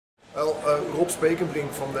Well, Rob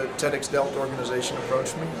Spekenbrink from the TEDxDelft organization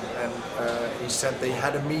approached me, and he said they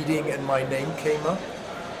had a meeting and my name came up,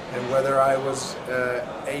 and whether I was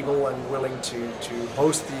able and willing to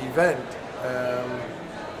host the event.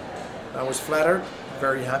 I was flattered,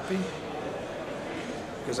 very happy,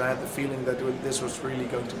 because I had the feeling that this was really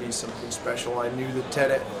going to be something special. I knew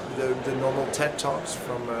the normal TED Talks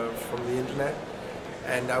from the internet,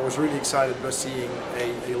 and I was really excited by seeing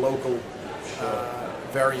a local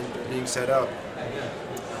variant being set up.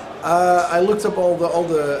 I looked up all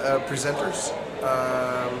the presenters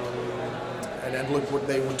and then looked what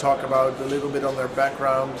they would talk about, a little bit on their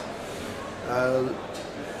background.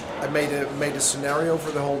 I made a scenario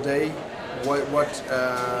for the whole day, what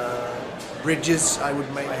bridges I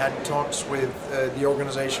would make. I had talks with the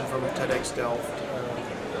organization from TEDxDelft,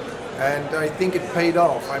 and I think it paid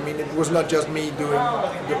off. I mean, it was not just me doing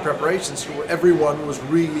the preparations. Everyone was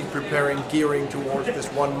really preparing, gearing towards this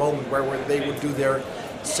one moment where they would do their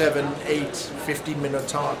 7, 8, 15-minute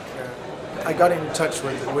talk. I got in touch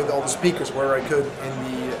with all the speakers where I could,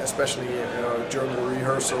 especially during the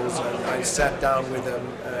rehearsals, and I sat down with them.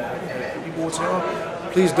 People would say, "Oh,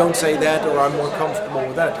 please don't say that," or "I'm more comfortable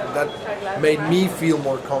with that." And that made me feel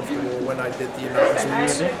more comfortable when I did the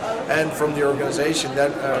announcements. And from the organization,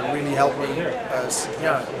 that really helped me,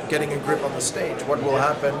 getting a grip on the stage. What will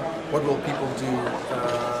happen? What will people do?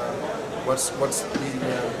 What's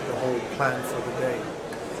the whole plan for the day?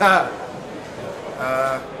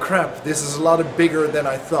 Crap, this is a lot bigger than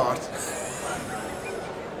I thought.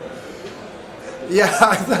 Yeah,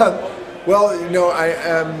 I thought, well,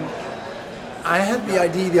 I had the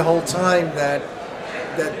idea the whole time that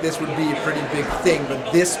this would be a pretty big thing,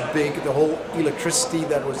 but this big, the whole electricity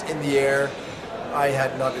that was in the air, I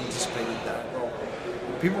had not anticipated that. Well,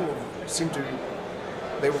 people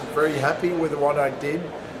they were very happy with what I did.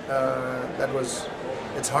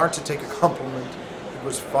 It's hard to take a compliment. It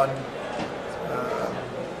was fun.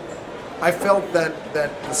 I felt that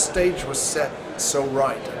the stage was set so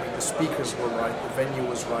right. I mean, the speakers were right, the venue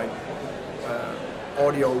was right,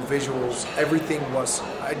 audio, visuals, everything was.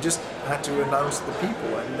 I just had to announce the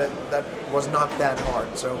people, and that was not that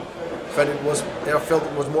hard. So I felt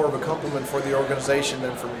it was more of a compliment for the organization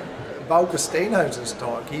than for me. Bouke Steenhuizen's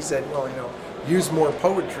talk, he said, well, use more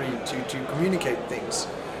poetry to communicate things.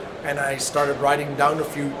 And I started writing down a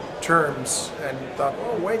few terms and thought,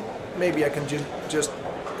 oh wait, maybe I can just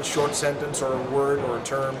a short sentence or a word or a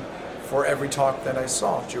term for every talk that I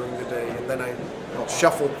saw during the day, and then I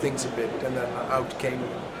shuffled things a bit, and then out came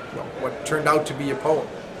what turned out to be a poem.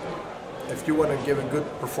 If you want to give a good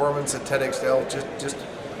performance at TEDxDelft, just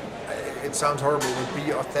it sounds horrible, but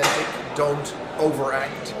be authentic, don't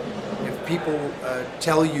overact. If people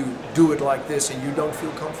tell you do it like this and you don't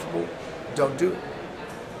feel comfortable, don't do it.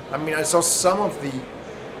 I mean, I saw some of the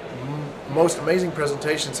most amazing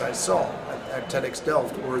presentations I saw at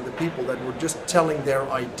TEDxDelft were the people that were just telling their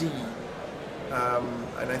idea,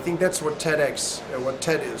 and I think that's what what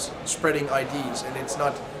TED is, spreading ideas, and it's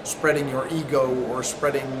not spreading your ego or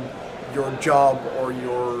spreading your job or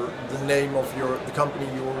the name of the company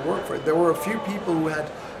you work for. There were a few people who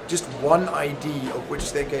had just one idea of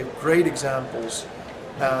which they gave great examples,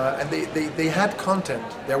 and they had content.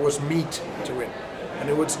 There was meat to it, and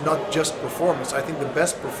it was not just performance. I think the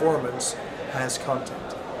best performance has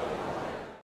content.